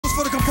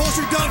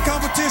compulsory dunk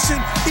competition.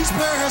 Each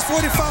player has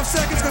 45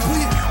 seconds to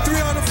complete 3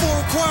 out of 4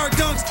 required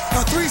dunks.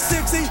 A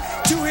 360,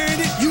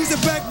 two-handed, use a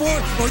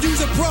backboard, or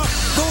use a prop.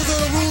 Those are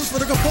the rules for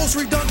the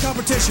compulsory dunk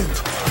competition.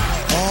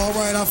 All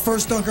right, our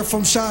first dunker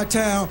from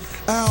Chi-Town,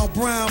 Al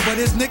Brown, but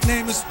his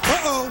nickname is,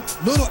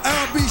 Little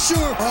Al Be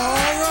Sure.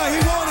 All right, he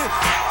won it.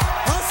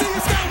 I see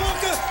you,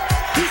 Skywalker.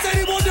 He said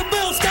he wanted the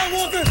belt,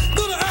 Skywalker.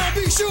 Little Al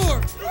Be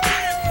Sure.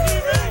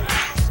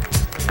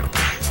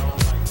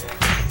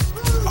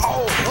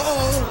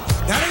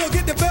 Now they gonna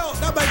get the belt.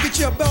 That might get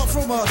you a belt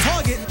from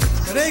Target,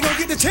 but they ain't gonna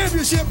get the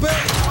championship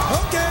belt.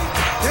 Okay,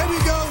 there we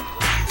go.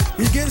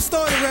 He's getting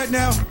started right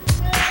now.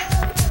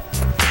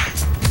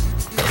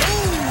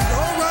 Ooh,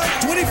 all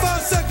right,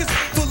 25 seconds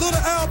for Little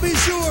Al Be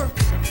Sure.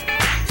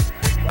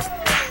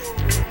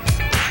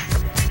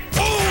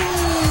 Ooh,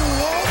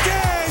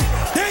 okay,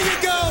 there you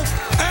go.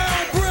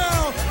 Al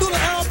Brown,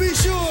 Little Al Be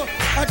Sure.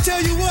 I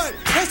tell you what,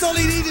 that's all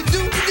he needed to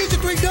do. You get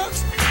your 3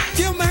 dunks,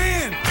 give him a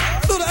hand.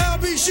 Little Al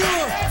Be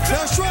Sure.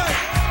 That's right.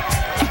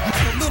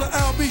 Little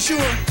Al Be Sure.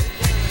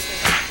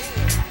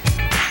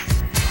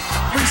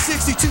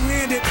 360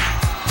 two-handed.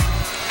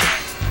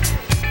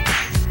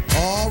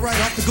 All right,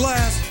 off the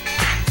glass.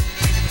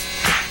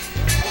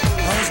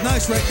 That was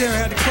nice right there.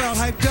 Had the crowd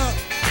hyped up.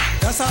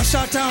 That's how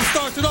Chi-Town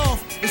starts it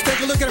off. Let's take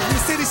a look at it from the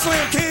City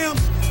Slam cam.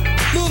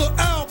 Little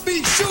Al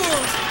Be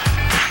Sure.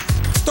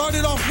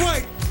 Started off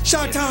right,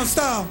 Chi-Town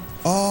style.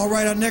 All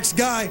right, our next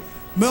guy,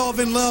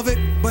 Melvin Lovett,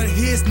 but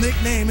his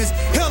nickname is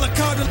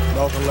Helicopter.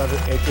 Melvin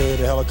Lovett, a.k.a.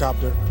 the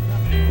Helicopter.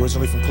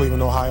 Originally from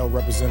Cleveland, Ohio,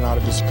 representing out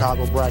of the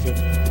Chicago bracket.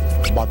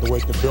 About to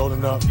wake the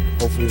building up.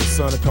 Hopefully the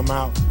sun will come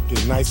out,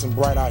 get nice and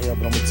bright out here,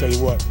 but I'm going to tell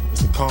you what,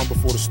 it's the calm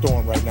before the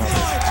storm right now. All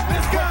right,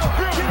 let's go.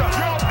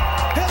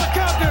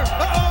 Helicopter.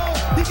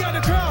 He got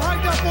the crowd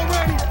hyped up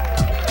already.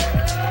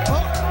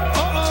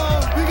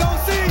 We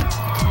gonna see.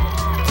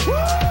 Woo!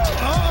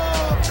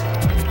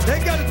 They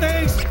got the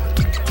things.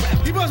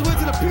 He must went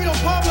to the Pino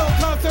Pablo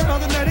concert the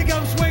other night. They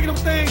got him swinging them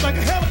things like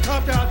a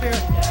helicopter out there.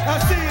 I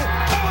see it.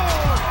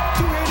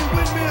 Two-handed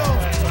windmill.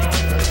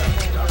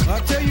 I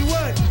tell you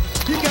what,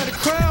 he got the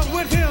crowd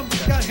with him.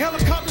 Got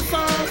helicopter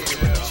signs,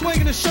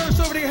 swinging the shirts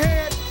over their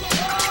head.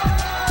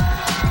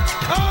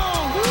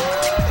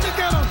 Look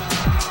at him.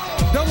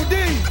 Double D.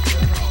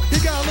 He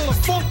got a little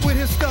funk with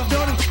his stuff,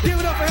 don't he? Give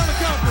it up for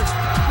Helicopter.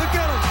 Look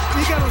at him.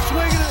 He got him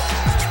swinging it.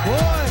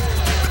 Boy,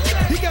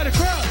 he got a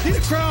crowd. He's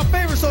a crowd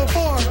favorite so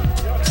far.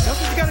 That's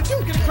what you got to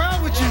do, get a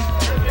crowd with you.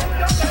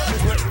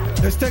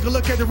 Let's take a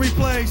look at the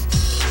replays.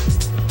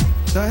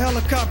 The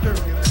Helicopter,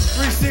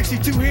 360,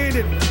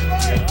 two-handed.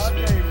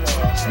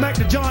 Smack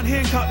the John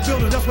Hancock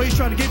building. That's what he's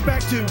trying to get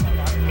back to.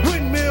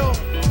 Windmill,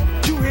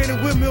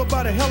 two-handed windmill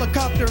by the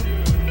Helicopter.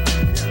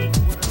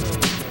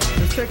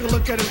 Let's take a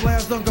look at his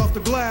last dunk off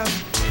the glass.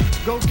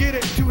 Go get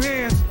it, 2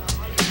 hands.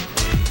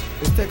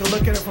 Let's take a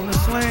look at it from the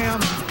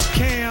slam.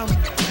 Cam,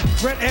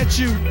 right at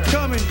you,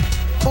 coming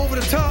over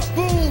the top,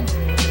 boom.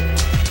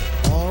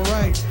 All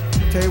right,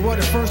 tell you what,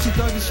 the first 2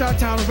 dunks in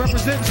Chi-Town are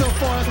representing so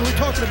far. That's what we're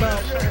talking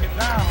about.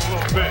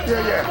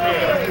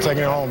 Yeah.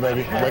 Taking it home,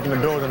 baby. Waking the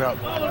building up.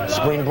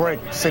 Spring break,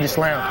 City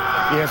Slam,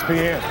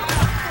 ESPN.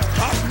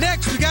 Up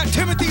next, we got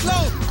Timothy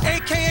Lowe,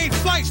 a.k.a.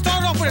 Flight.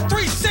 Started off with a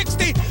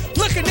 360,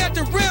 looking at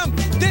the rim.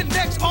 Then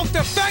next, off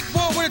the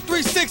backboard with a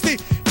 360.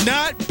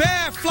 Not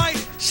bad,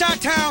 Flight.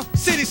 Chi-Town,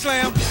 City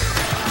Slam.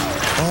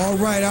 All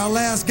right, our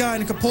last guy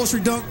in the compulsory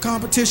dunk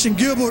competition,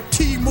 Gilbert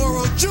T.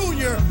 Morrow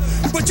Jr.,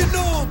 but you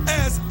know him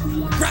as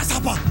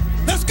Grasshopper.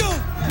 Let's go.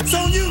 It's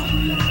on you.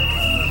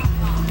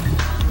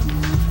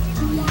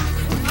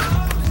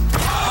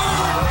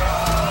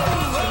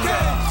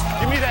 Okay.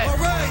 Give me that. All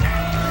right.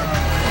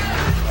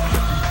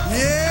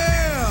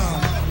 Yeah.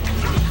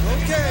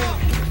 Okay.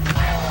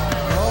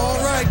 All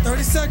right,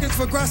 30 seconds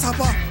for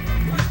Grasshopper.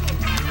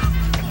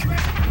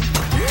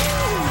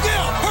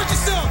 Yeah, hurt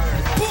yourself.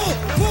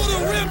 Pull the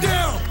rim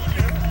down.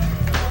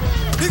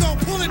 He gonna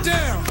pull it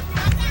down.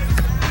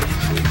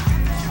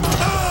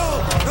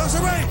 Oh, that's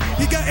all right.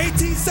 He got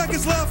 18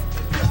 seconds left.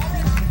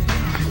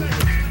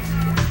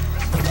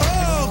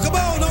 Oh, come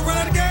on, don't run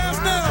out of gas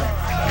now.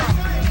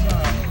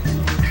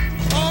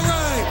 All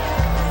right.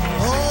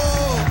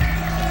 Oh.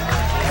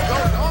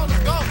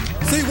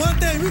 See, one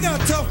thing, we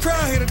got a tough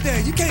crowd here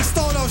today. You can't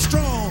start off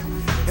strong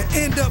and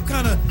end up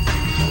kind of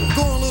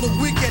going a little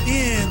weak at the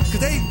end, because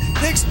they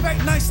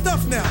expect nice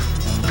stuff now.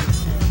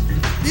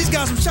 These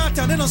guys from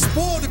Chi-Town, they don't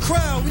spoil the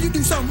crowd. When you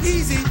do something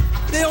easy,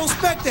 they don't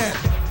expect that.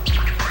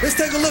 Let's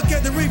take a look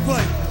at the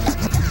replay.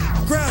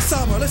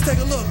 Grasshopper, let's take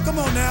a look. Come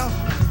on now.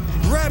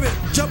 Grab it,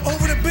 jump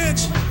over the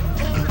bench.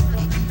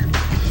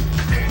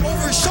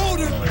 Over his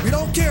shoulder. We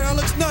don't care, that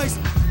looks nice.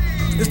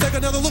 Let's take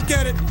another look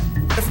at it.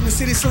 From the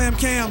City Slam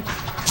cam.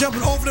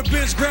 Jumping over the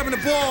bench, grabbing the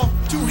ball,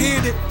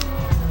 two-handed.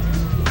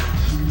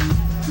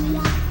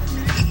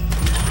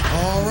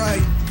 All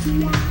right.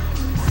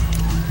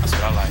 That's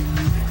what I like.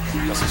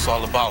 That's what it's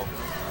all about.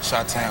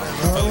 Chi-Town.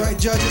 All right,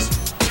 judges.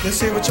 Let's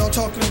hear what y'all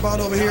talking about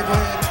over here. Go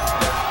ahead.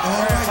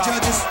 All right,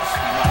 judges.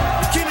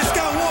 Kenneth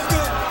Scott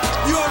Walker,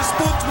 you are the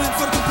spokesman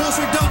for the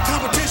compulsory dunk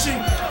competition.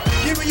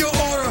 Give me your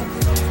order.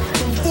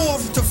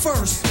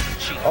 first.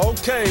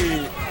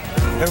 Okay,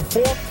 in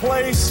fourth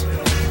place,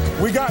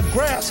 we got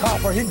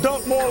Grasshopper. He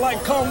dunked more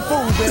like Kung Fu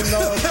than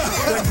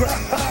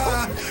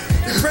Grasshopper.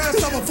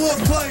 Grasshopper,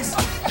 fourth place.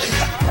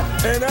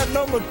 And at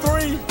number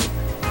 3,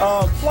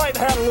 Flight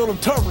had a little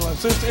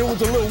turbulence. It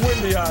was a little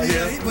windy out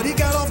here. But he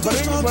got off to a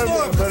strong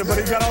start. But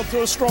he got off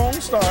to a strong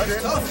start.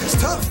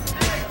 It's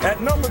tough. At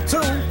number 2,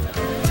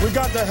 we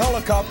got the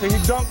Helicopter. He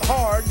dunked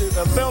hard. It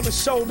failed to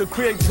show the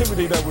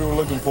creativity that we were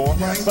looking for.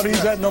 Right. But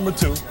he's at number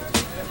 2.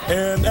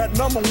 And at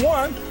number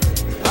 1,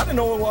 I didn't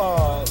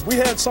know we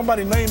had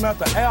somebody named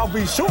after Al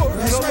B. Sure. You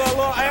know that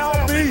little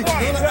Al B.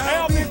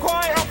 Al B.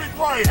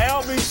 Quiet.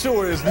 Al B.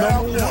 Sure is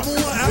number 1. Number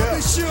 1, Al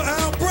B. Sure,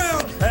 Al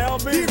Brown. Al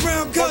B. B.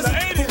 Brown cousin. From the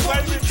 80s,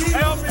 baby.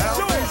 Al B.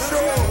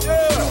 Sure.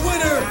 Yeah. The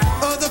winner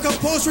of the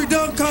Compulsory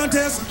Dunk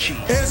Contest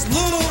is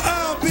little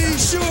Al B.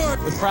 Sure.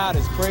 The crowd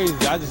is crazy.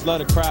 I just love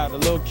the crowd. The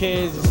little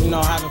kids, just,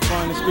 having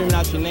fun and screaming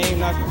out your name.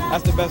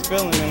 That's the best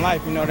feeling in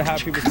life, to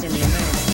have people screaming your name.